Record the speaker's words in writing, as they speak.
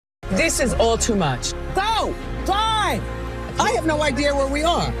This is all too much. Go! Drive! I have no idea where we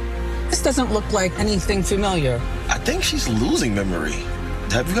are. This doesn't look like anything familiar. I think she's losing memory.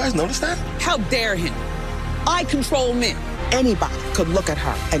 Have you guys noticed that? How dare him? I control men. Anybody could look at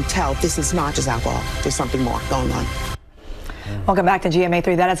her and tell this is not just alcohol. There's something more going on. Welcome back to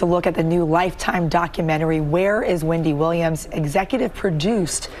GMA3. That is a look at the new Lifetime documentary, Where is Wendy Williams? Executive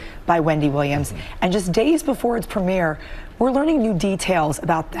produced by Wendy Williams. And just days before its premiere, we're learning new details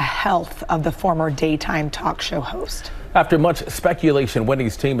about the health of the former daytime talk show host. After much speculation,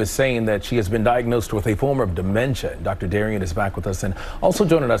 Wendy's team is saying that she has been diagnosed with a form of dementia. Dr. Darien is back with us, and also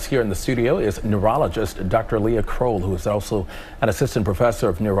joining us here in the studio is neurologist Dr. Leah Croll, who is also an assistant professor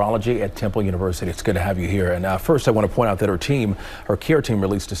of neurology at Temple University. It's good to have you here. And first, I want to point out that her care team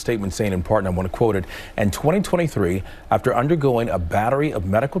released a statement saying, in part, and I want to quote it, in 2023, after undergoing a battery of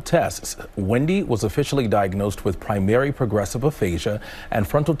medical tests, Wendy was officially diagnosed with primary progressive aphasia and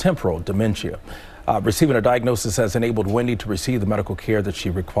frontotemporal dementia. Receiving a diagnosis has enabled Wendy to receive the medical care that she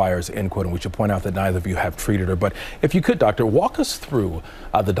requires, end quote. And we should point out that neither of you have treated her. But if you could, doctor, walk us through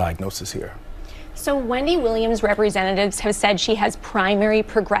the diagnosis here. So Wendy Williams' representatives have said she has primary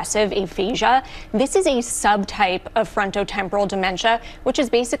progressive aphasia. This is a subtype of frontotemporal dementia, which is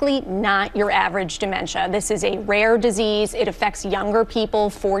basically not your average dementia. This is a rare disease. It affects younger people,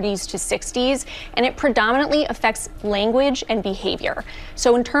 40s to 60s, and it predominantly affects language and behavior.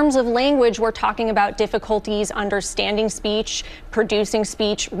 So in terms of language, we're talking about difficulties understanding speech, producing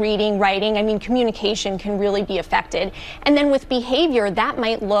speech, reading, writing. I mean, communication can really be affected. And then with behavior, that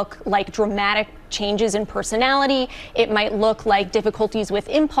might look like dramatic changes in personality. It might look like difficulties with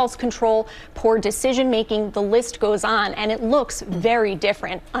impulse control, poor decision making. The list goes on, and it looks very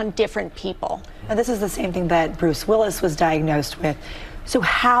different on different people. Now, this is the same thing that Bruce Willis was diagnosed with. So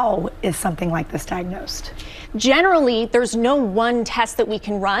how is something like this diagnosed? Generally, there's no one test that we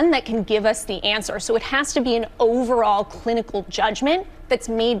can run that can give us the answer. So it has to be an overall clinical judgment that's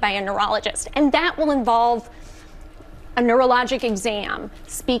made by a neurologist. And that will involve a neurologic exam,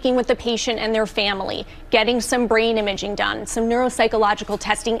 speaking with the patient and their family, getting some brain imaging done, some neuropsychological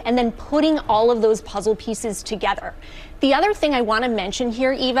testing, and then putting all of those puzzle pieces together. The other thing I want to mention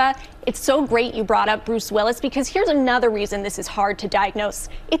here, Eva, it's so great you brought up Bruce Willis, because here's another reason this is hard to diagnose.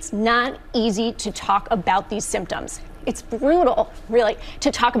 It's not easy to talk about these symptoms. It's brutal, really,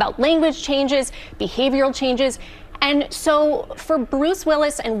 to talk about language changes, behavioral changes. And so for Bruce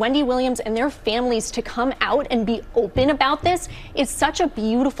Willis and Wendy Williams and their families to come out and be open about this is such a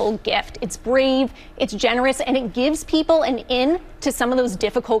beautiful gift. It's brave, it's generous, and it gives people an in to some of those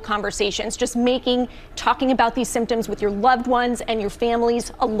difficult conversations, just making talking about these symptoms with your loved ones and your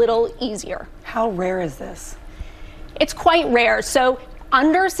families a little easier. How rare is this? It's quite rare. So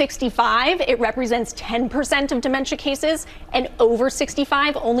under 65, it represents 10% of dementia cases, and over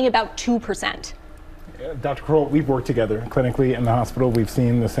 65, only about 2%. Dr. Croll, we've worked together clinically in the hospital. We've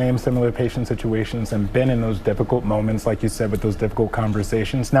seen the same similar patient situations and been in those difficult moments, like you said, with those difficult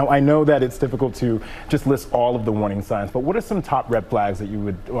conversations. Now, I know that it's difficult to just list all of the warning signs, but what are some top red flags that you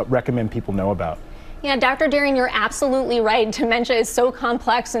would recommend people know about? Yeah, Dr. Darien, you're absolutely right. Dementia is so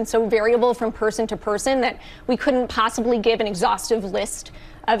complex and so variable from person to person that we couldn't possibly give an exhaustive list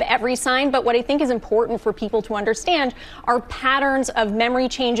of every sign. But what I think is important for people to understand are patterns of memory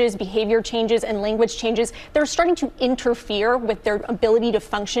changes, behavior changes, and language changes that are starting to interfere with their ability to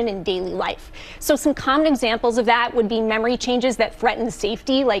function in daily life. So some common examples of that would be memory changes that threaten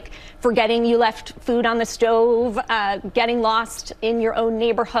safety, like forgetting you left food on the stove, getting lost in your own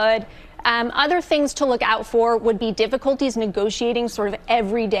neighborhood. Other things to look out for would be difficulties negotiating sort of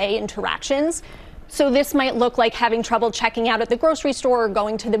everyday interactions. So this might look like having trouble checking out at the grocery store or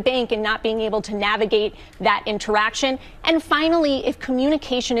going to the bank and not being able to navigate that interaction. And finally, if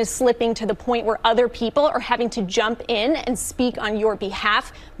communication is slipping to the point where other people are having to jump in and speak on your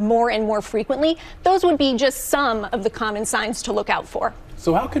behalf more and more frequently, those would be just some of the common signs to look out for.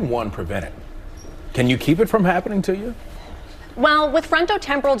 So how can one prevent it? Can you keep it from happening to you? Well, with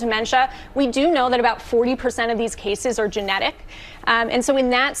frontotemporal dementia, we do know that about 40% of these cases are genetic. And so in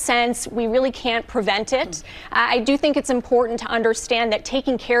that sense, we really can't prevent it. I do think it's important to understand that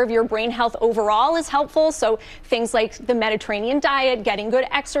taking care of your brain health overall is helpful. So things like the Mediterranean diet, getting good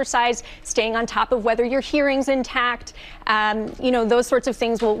exercise, staying on top of whether your hearing's intact, those sorts of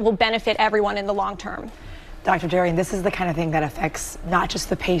things will benefit everyone in the long term. Dr. Darien, this is the kind of thing that affects not just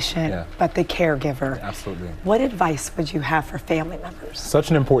the patient, but the caregiver. Absolutely. What advice would you have for family members?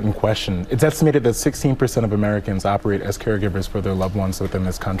 Such an important question. It's estimated that 16% of Americans operate as caregivers for their loved ones within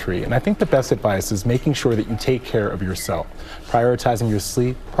this country. And I think the best advice is making sure that you take care of yourself, prioritizing your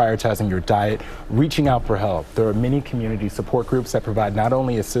sleep, prioritizing your diet, reaching out for help. There are many community support groups that provide not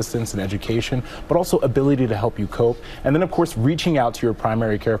only assistance and education, but also ability to help you cope. And then, of course, reaching out to your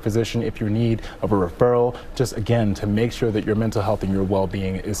primary care physician if you need of a referral, just again, to make sure that your mental health and your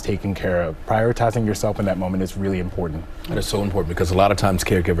well-being is taken care of. Prioritizing yourself in that moment is really important. That is so important because a lot of times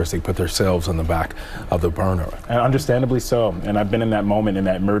caregivers, they put themselves on the back of the burner. And understandably so. And I've been in that moment in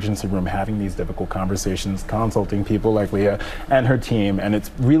that emergency room having these difficult conversations, consulting people like Leah and her team. And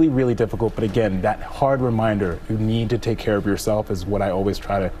it's really, really difficult. But again, that hard reminder, you need to take care of yourself is what I always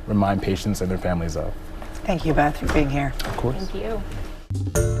try to remind patients and their families of. Thank you, Beth, for being here. Of course. Thank you.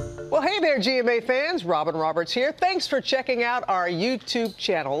 Well, hey there, GMA fans. Robin Roberts here. Thanks for checking out our YouTube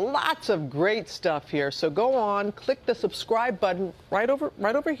channel. Lots of great stuff here. So go on, click the subscribe button right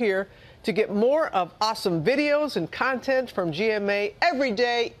over here to get more of awesome videos and content from GMA every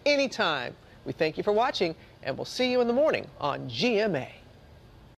day, anytime. We thank you for watching, and we'll see you in the morning on GMA.